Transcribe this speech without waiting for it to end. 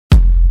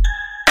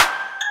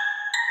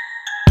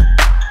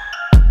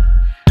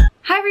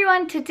Hi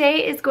everyone,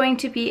 today is going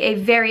to be a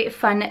very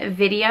fun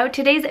video.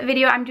 Today's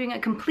video I'm doing a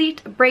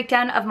complete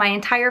breakdown of my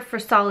entire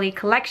Farsali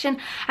collection.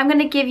 I'm going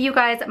to give you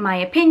guys my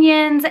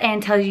opinions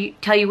and tell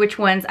you which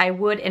ones I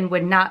would and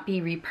would not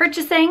be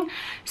repurchasing.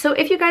 So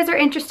if you guys are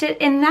interested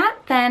in that,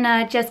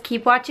 then just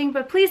keep watching,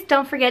 but please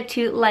don't forget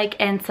to like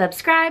and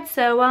subscribe.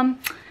 So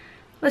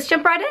let's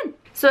jump right in.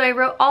 So I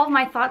wrote all of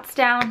my thoughts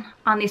down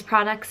on these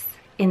products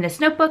in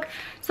this notebook.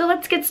 So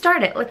let's get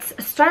started. Let's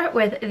start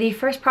with the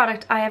first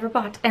product I ever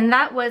bought, and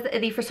that was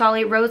the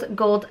Farsali Rose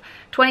Gold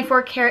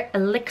 24 Karat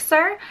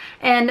Elixir,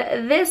 and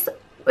this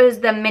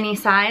was the mini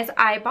size.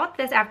 I bought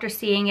this after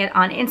seeing it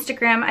on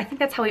Instagram. I think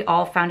that's how we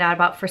all found out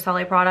about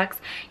Farsali products,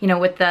 you know,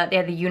 with they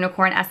had the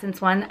unicorn essence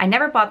one. I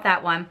never bought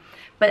that one,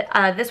 but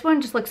this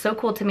one just looks so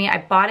cool to me. I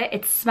bought it.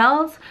 It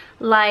smells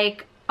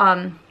like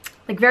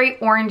very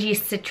orangey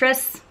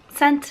citrus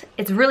scent.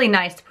 It's really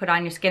nice to put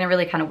on your skin. It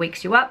really kind of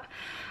wakes you up.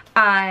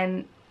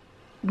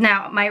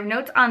 Now my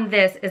notes on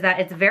this is that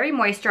it's very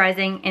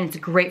moisturizing and it's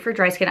great for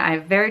dry skin. I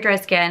have very dry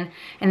skin,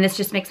 and this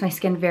just makes my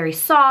skin very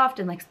soft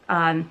and like,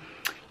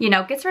 you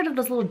know, gets rid of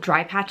those little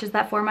dry patches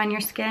that form on your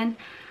skin.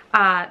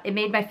 It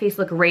made my face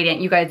look radiant.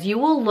 You guys, you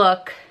will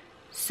look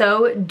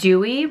so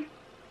dewy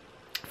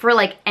for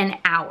like an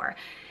hour.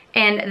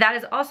 And that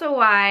is also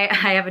why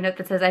I have a note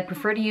that says I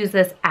prefer to use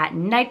this at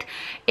night.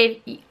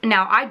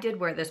 Now, I did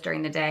wear this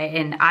during the day,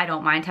 and I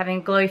don't mind having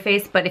a glowy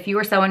face, but if you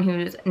are someone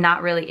who's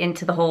not really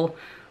into the whole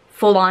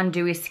full-on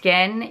dewy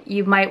skin,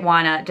 you might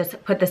want to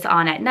just put this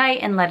on at night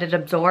and let it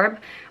absorb,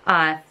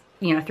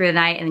 you know, through the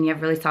night, and then you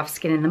have really soft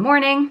skin in the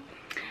morning.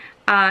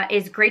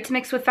 It's great to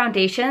mix with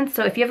foundation.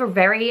 So if you have a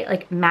very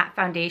like matte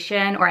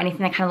foundation or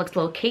anything that kind of looks a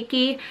little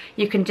cakey,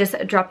 you can just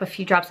drop a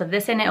few drops of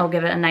this in it. It'll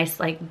give it a nice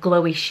like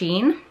glowy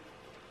sheen.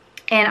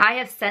 And I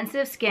have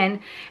sensitive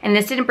skin, and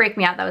this didn't break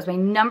me out. That was my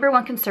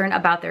 #1 concern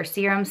about their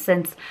serum,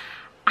 since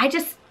I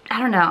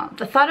don't know,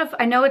 the thought of,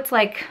 I know it's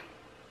like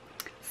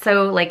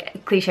so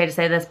like cliche to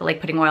say this, but like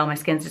putting oil on my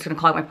skin is just gonna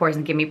clog my pores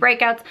and give me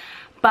breakouts.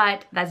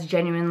 But that's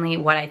genuinely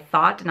what I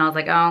thought, and I was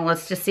like, oh,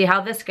 let's just see how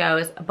this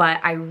goes.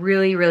 But I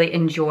really, really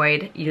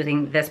enjoyed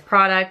using this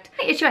product.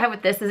 The issue I have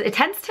with this is it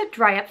tends to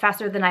dry up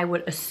faster than I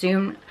would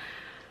assume.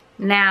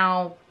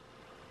 Now,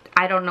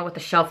 I don't know what the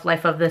shelf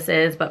life of this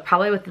is, but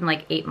probably within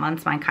like 8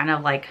 months, mine kind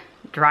of like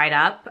dried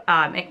up.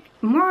 It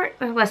more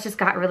or less just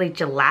got really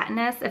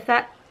gelatinous, if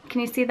that,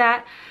 can you see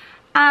that?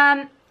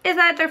 Is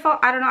that their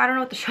fault? I don't know. I don't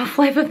know what the shelf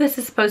life of this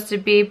is supposed to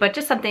be, but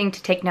just something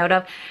to take note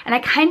of. And I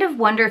kind of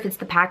wonder if it's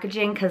the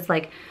packaging, because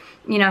like,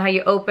 you know how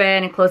you open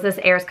and close this,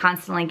 air is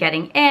constantly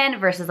getting in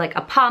versus like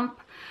a pump.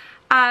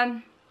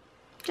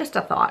 Just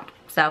a thought.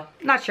 So,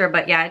 not sure,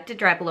 but yeah, it did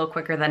dry up a little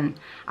quicker than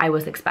I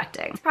was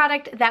expecting. This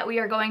product that we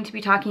are going to be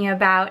talking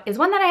about is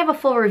one that I have a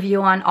full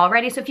review on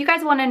already. So if you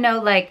guys want to know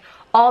like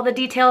all the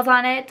details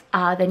on it,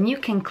 then you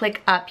can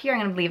click up here. I'm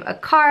going to leave a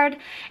card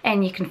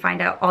and you can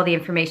find out all the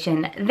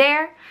information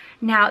there.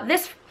 Now,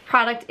 this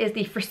product is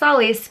the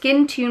Farsali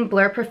Skin Tune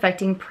Blur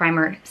Perfecting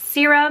Primer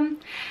Serum.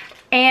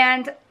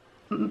 And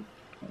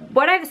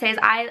what I have to say is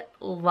I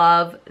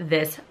love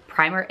this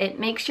primer. It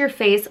makes your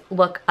face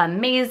look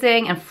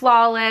amazing and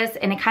flawless,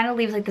 and it kind of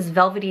leaves like this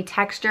velvety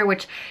texture,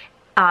 which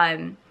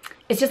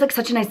is just like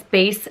such a nice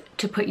base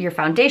to put your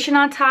foundation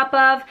on top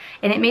of,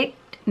 and it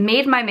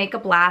made my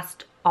makeup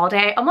last all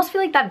day. I almost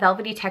feel like that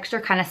velvety texture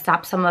kind of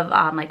stops some of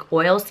like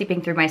oil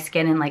seeping through my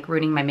skin and like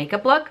ruining my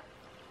makeup look.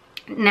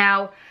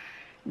 Now,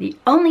 the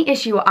only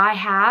issue I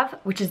have,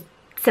 which is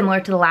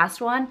similar to the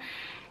last one,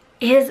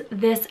 is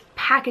this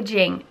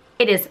packaging.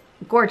 It is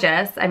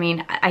gorgeous. I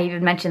mean, I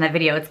even mentioned that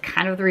video. It's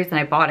kind of the reason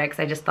I bought it, because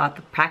I just thought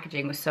the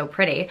packaging was so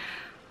pretty.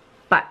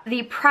 But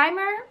the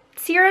primer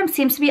serum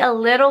seems to be a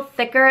little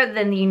thicker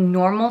than the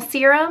normal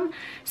serum.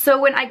 So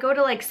when I go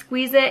to like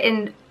squeeze it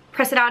and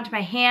press it out into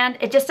my hand,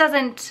 it just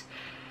doesn't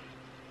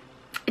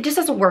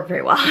work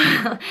very well.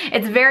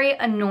 It's very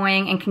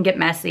annoying and can get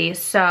messy.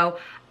 So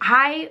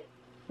I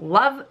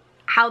love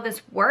how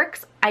this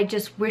works. I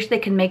just wish they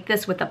could make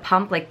this with a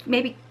pump, like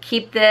maybe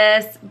keep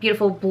this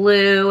beautiful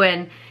blue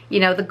and, you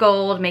know, the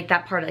gold, make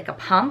that part like a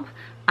pump.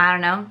 I don't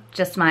know,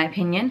 just my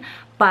opinion.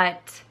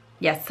 But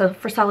yes, so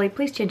Farsali,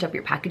 please change up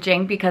your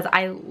packaging, because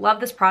I love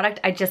this product.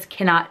 I just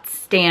cannot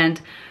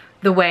stand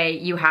the way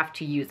you have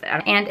to use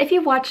it. And if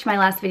you watched my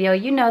last video,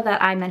 you know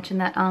that I mentioned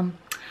that I'm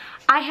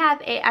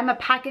a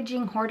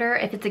packaging hoarder.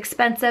 If it's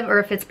expensive or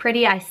if it's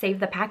pretty, I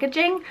save the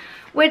packaging,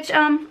 which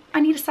I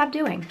need to stop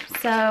doing.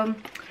 So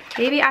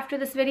maybe after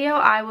this video,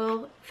 I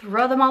will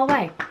throw them all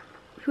away.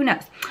 Who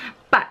knows?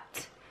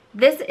 But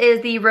this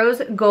is the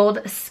Rose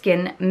Gold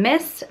Skin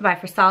Mist by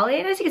Farsali.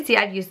 And as you can see,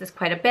 I've used this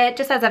quite a bit.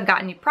 Just as I've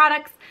gotten new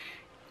products,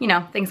 you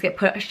know, things get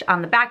pushed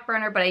on the back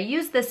burner. But I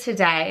used this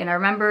today, and I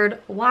remembered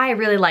why I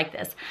really like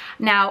this.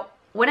 Now,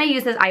 when I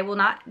use this, I will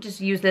not just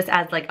use this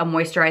as like a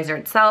moisturizer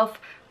itself.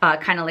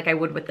 Kind of like I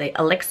would with the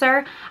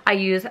elixir. I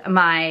use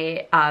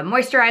my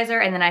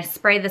moisturizer, and then I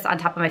spray this on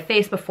top of my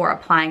face before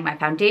applying my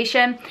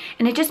foundation,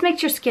 and it just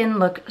makes your skin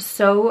look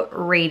so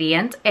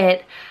radiant.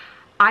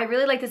 I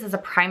really like this as a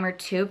primer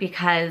too,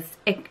 because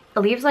it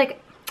leaves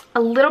like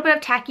a little bit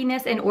of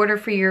tackiness in order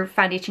for your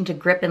foundation to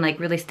grip and like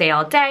really stay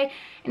all day.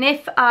 And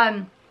if,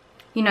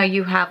 you know,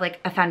 you have like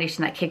a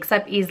foundation that kicks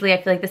up easily,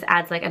 I feel like this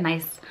adds like a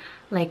nice,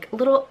 like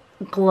little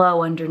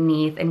glow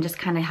underneath and just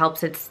kind of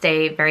helps it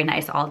stay very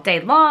nice all day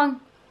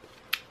long.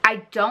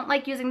 I don't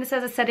like using this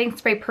as a setting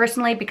spray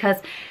personally because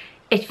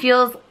it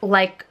feels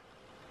like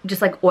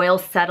just like oil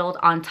settled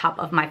on top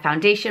of my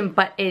foundation,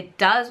 but it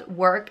does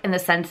work in the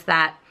sense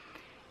that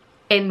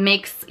it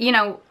makes, you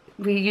know,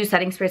 we use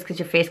setting sprays because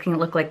your face can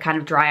look like kind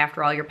of dry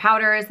after all your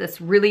powders.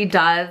 This really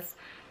does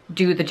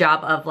do the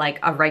job of like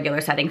a regular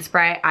setting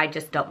spray. I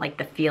just don't like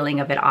the feeling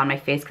of it on my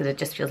face because it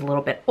just feels a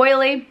little bit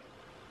oily.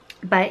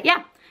 But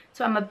yeah,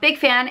 so I'm a big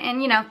fan,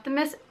 and you know,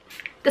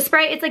 the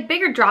spray, it's like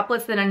bigger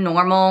droplets than a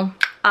normal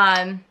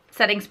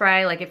setting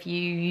spray. Like if you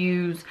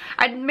use,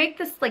 I'd make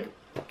this like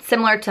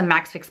similar to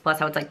Max Fix Plus,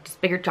 how it's like just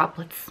bigger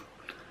droplets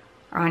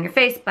are on your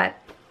face, but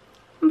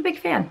I'm a big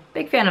fan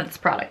of this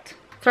product.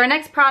 So our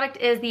next product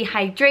is the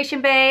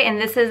Hydration Bay, and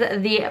this is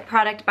the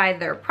product by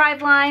their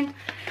Pride line.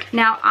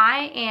 Now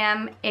I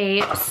am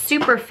a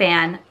super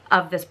fan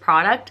of this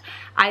product.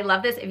 I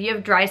love this. If you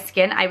have dry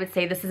skin, I would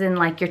say this is in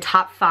like your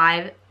top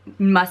 5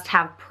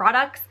 must-have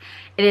products.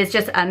 It is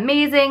just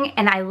amazing,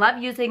 and I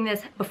love using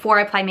this before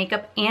I apply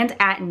makeup and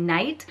at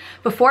night.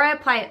 Before I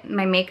apply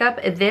my makeup,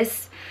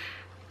 this,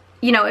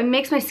 you know, it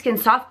makes my skin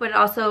soft, but it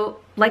also,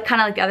 like kind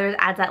of like the others,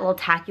 adds that little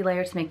tacky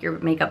layer to make your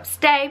makeup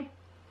stay.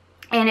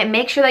 And it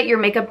makes sure that your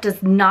makeup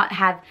does not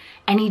have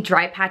any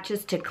dry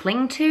patches to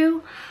cling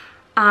to.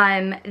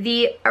 So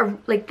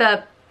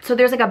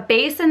there's like a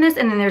base in this,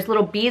 and then there's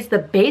little beads. The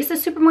base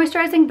is super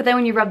moisturizing, but then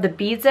when you rub the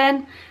beads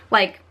in,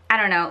 like, I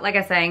don't know, like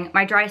I was saying,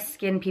 my dry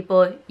skin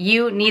people,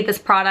 you need this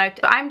product.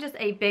 I'm just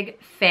a big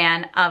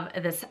fan of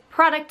this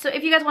product. So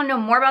if you guys want to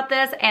know more about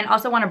this and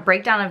also want a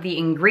breakdown of the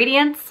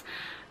ingredients,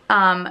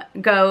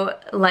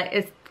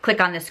 click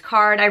on this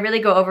card. I really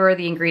go over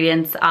the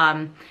ingredients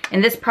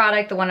in this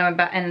product, the one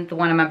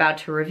I'm about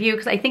to review,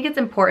 because I think it's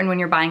important when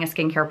you're buying a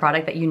skincare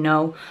product that you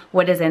know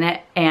what is in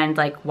it and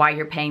like why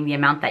you're paying the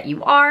amount that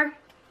you are.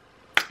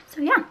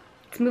 So yeah,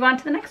 let's move on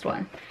to the next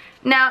one.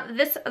 Now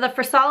the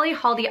Farsali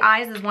Haldi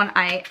Eyes is one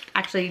I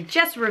actually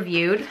just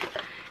reviewed,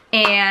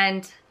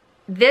 and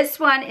this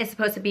one is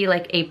supposed to be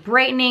like a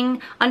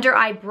brightening, under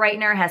eye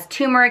brightener, has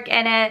turmeric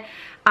in it.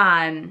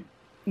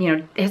 You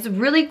know, it has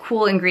really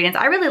cool ingredients.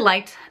 I really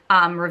liked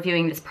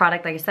reviewing this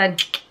product. Like I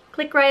said,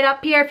 click right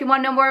up here if you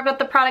want to know more about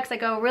the products. I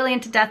go really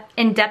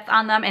in depth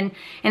on them, and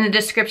in the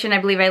description, I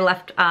believe I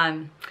left,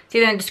 it's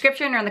either in the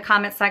description or in the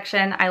comment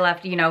section, I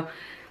left, you know,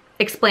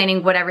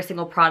 explaining what every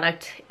single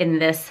product in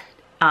this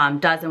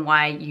does and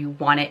why you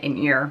want it in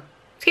your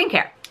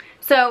skincare.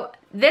 So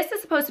this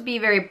is supposed to be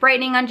very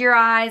brightening under your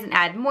eyes and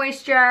add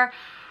moisture.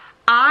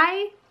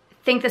 I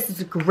think this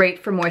is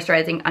great for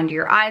moisturizing under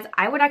your eyes.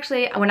 I would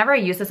actually, whenever I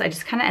use this, I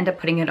just kind of end up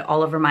putting it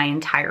all over my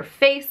entire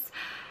face.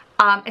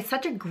 It's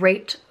such a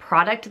great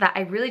product that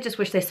I really just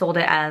wish they sold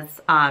it as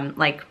some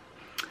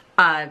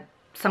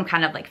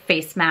kind of like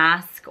face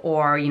mask,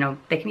 or, you know,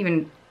 they can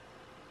even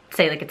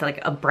say like it's like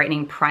a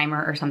brightening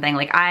primer or something.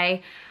 Like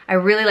I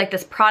really like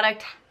this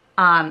product.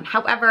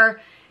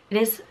 However,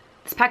 this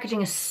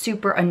packaging is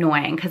super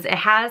annoying because it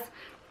has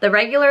the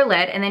regular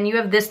lid, and then you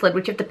have this lid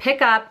which you have to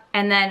pick up,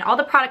 and then all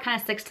the product kind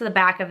of sticks to the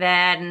back of it,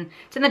 and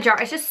it's in the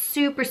jar. It's just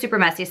super, super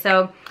messy.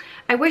 So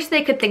I wish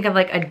they could think of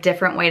like a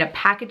different way to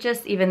package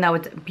this, even though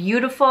it's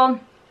beautiful.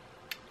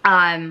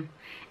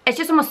 It's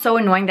just almost so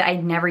annoying that I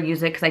never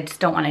use it because I just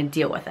don't want to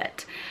deal with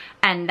it.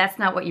 And that's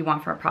not what you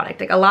want from a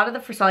product. Like a lot of the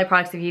Farsali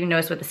products, if you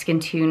notice with the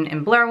Skin Tune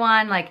and Blur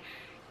one, like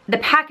the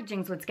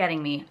packaging's what's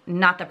getting me,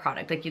 not the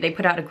product. Like they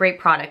put out a great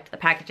product, the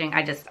packaging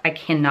I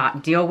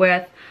cannot deal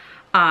with.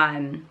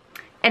 And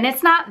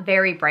it's not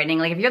very brightening.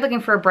 Like if you're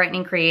looking for a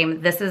brightening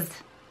cream, this is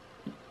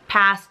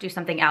pass, do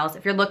something else.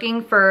 If you're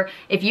looking for,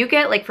 if you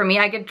get, like for me,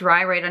 I get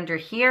dry right under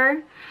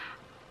here,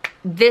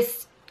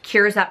 this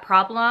cures that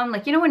problem.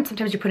 Like, you know when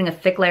sometimes you're putting a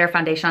thick layer of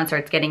foundation on, it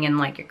starts getting in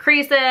like your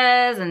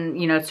creases,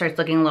 and you know, it starts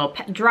looking a little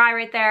dry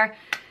right there.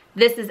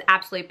 This is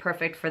absolutely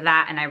perfect for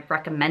that, and I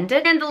recommend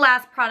it. And the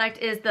last product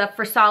is the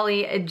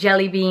Farsali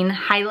Jelly Bean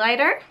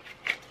Highlighter.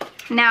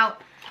 Now,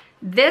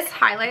 this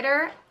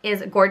highlighter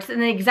is gorgeous, in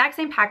the exact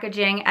same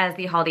packaging as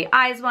the Haldi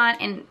Eyes one,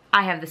 and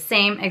I have the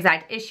same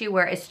exact issue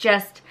where it's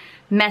just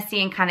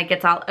messy and kind of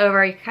gets all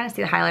over. You can kind of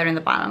see the highlighter in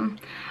the bottom.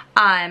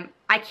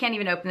 I can't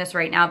even open this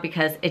right now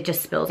because it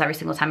just spills every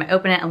single time I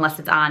open it, unless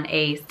it's on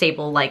a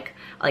stable like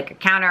a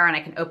counter and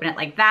I can open it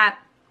like that.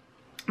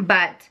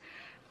 But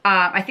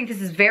I think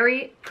this is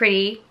very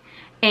pretty,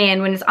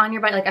 and when it's on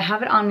your body, like I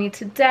have it on me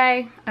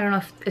today. I don't know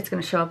if it's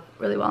gonna show up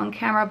really well on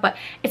camera, but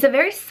it's a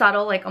very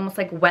subtle, like almost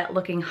like wet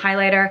looking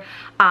highlighter.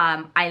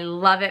 I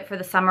love it for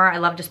the summer. I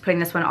love just putting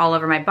this one all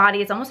over my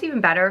body. It's almost even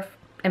better,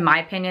 in my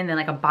opinion, than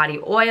like a body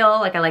oil.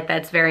 Like I like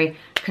that it's very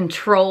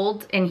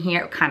controlled in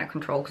here, kind of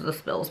controlled because of the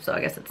spills, so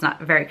I guess it's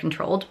not very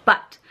controlled,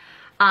 but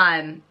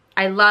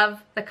I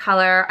love the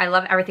color. I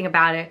love everything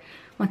about it.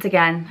 Once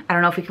again, I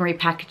don't know if we can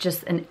repackage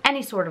this in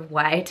any sort of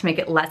way to make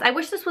it less. I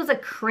wish this was a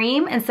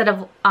cream instead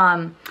of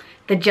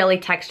the jelly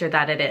texture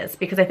that it is,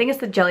 because I think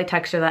it's the jelly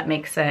texture that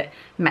makes it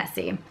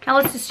messy. Now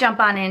let's just jump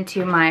on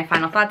into my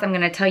final thoughts. I'm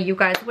gonna tell you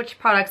guys which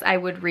products I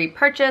would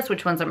repurchase,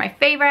 which ones are my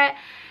favorite,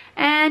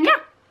 and yeah,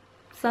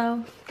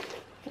 so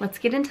let's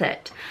get into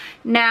it.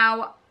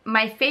 Now,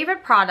 my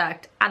favorite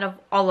product out of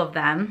all of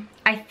them,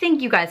 I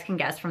think you guys can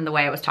guess from the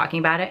way I was talking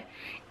about it,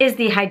 is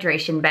the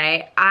Hydration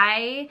Bay.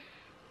 I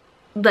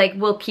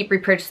will keep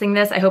repurchasing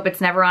this. I hope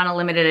it's never on a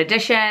limited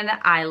edition.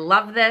 I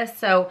love this.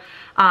 So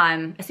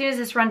as soon as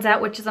this runs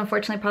out, which is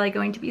unfortunately probably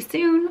going to be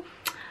soon,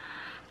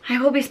 I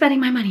will be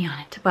spending my money on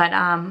it. But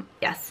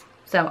yes,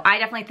 so I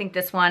definitely think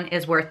this one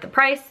is worth the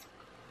price.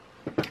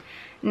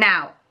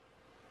 Now,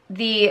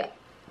 I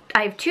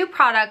have three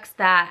products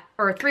that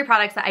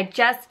I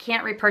just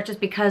can't repurchase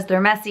because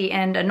they're messy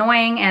and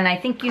annoying, and I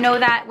think you know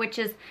that, which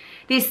is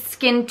the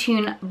Skin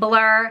Tune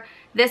Blur.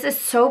 This is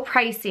so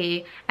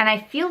pricey, and I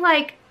feel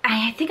like,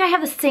 I think I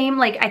have the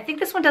same, I think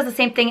this one does the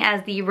same thing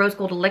as the Rose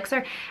Gold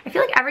Elixir. I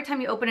feel like every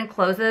time you open and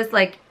close this,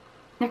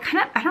 they're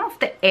kind of, I don't know if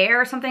the air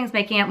or something is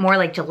making it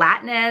more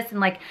gelatinous,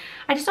 and I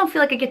just don't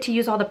feel like I get to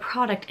use all the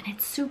product, and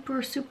it's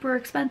super, super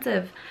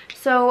expensive.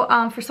 So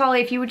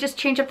Farsali, if you would just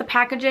change up the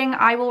packaging,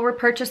 I will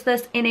repurchase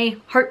this in a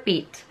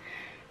heartbeat.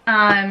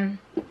 And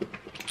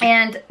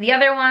the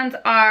other ones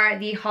are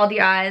the Haldy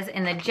Eyes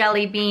and the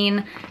Jelly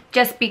Bean,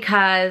 just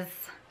because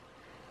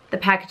the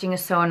packaging is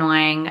so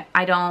annoying.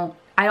 I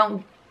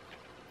don't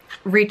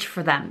reach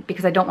for them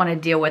because I don't want to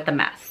deal with the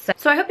mess.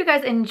 So I hope you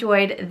guys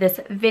enjoyed this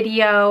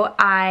video.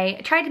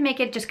 I tried to make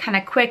it just kind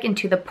of quick and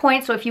to the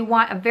point. So if you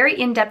want a very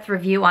in-depth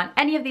review on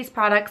any of these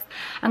products,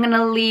 I'm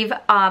gonna leave,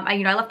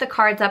 I left the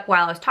cards up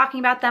while I was talking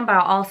about them, but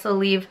I'll also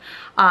leave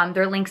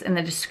their links in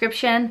the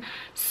description.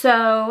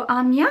 So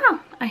yeah,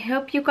 I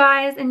hope you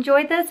guys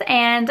enjoyed this,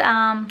 and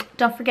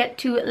don't forget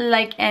to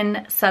like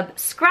and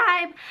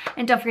subscribe,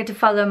 and don't forget to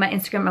follow my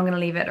Instagram. I'm gonna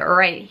leave it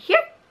right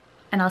here,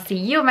 and I'll see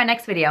you in my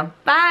next video.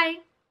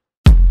 Bye.